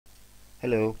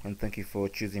Hello, and thank you for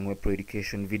choosing Web Pro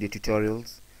Education video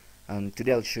tutorials. And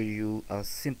today I'll show you a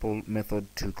simple method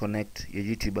to connect your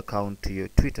YouTube account to your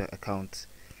Twitter account.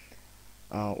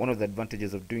 One of the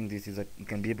advantages of doing this is that you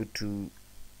can be able to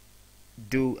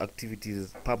do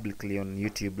activities publicly on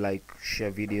YouTube, like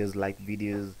share videos, like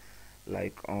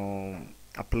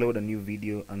upload a new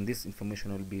video, and this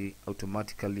information will be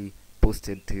automatically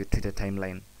posted to your Twitter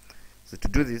timeline. So to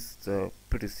do this, it's a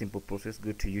pretty simple process.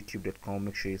 Go to youtube.com,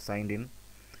 make sure you're signed in.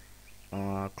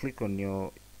 Click on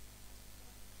your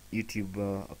YouTube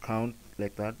account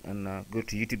like that, and go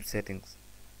to YouTube settings.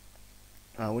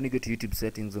 When you go to YouTube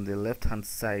settings, on the left hand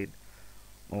side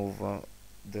of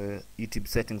the YouTube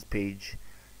settings page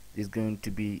is going to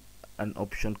be an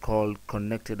option called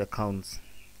connected accounts.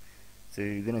 So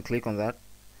you're going to click on that,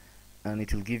 and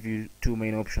it will give you two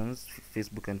main options,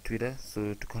 Facebook and Twitter.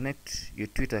 So to connect your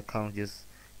Twitter account, just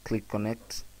click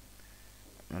connect,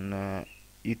 and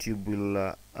YouTube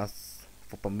will ask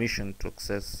for permission to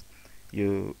access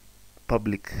your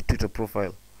public Twitter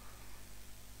profile.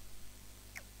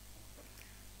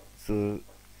 So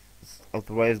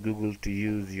authorize Google to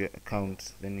use your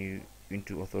account, then you going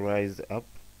to authorize the app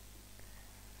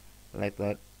like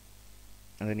that,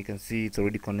 and then you can see it's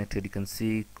already connected. You can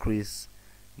see Chris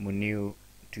Monu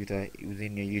Twitter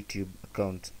within your YouTube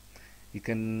account. You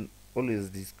can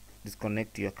always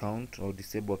disconnect your account or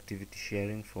disable activity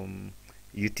sharing from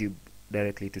YouTube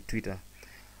directly to Twitter.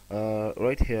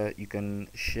 Right here you can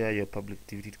share your public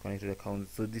activity to connected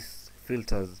accounts. So this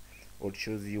filters or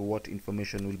shows you what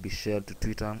information will be shared to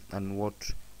Twitter and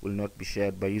what will not be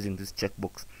shared by using this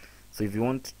checkbox. So if you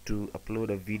want to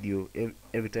upload a video,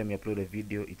 every time you upload a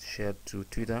video it's shared to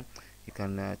Twitter, you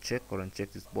can check or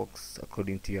uncheck this box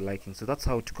according to your liking. So that's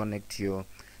how to connect your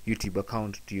YouTube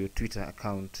account to your Twitter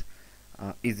account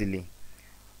easily.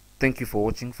 Thank you for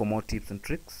watching. For more tips and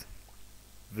tricks,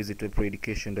 visit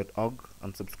webproeducation.org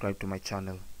and subscribe to my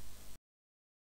channel.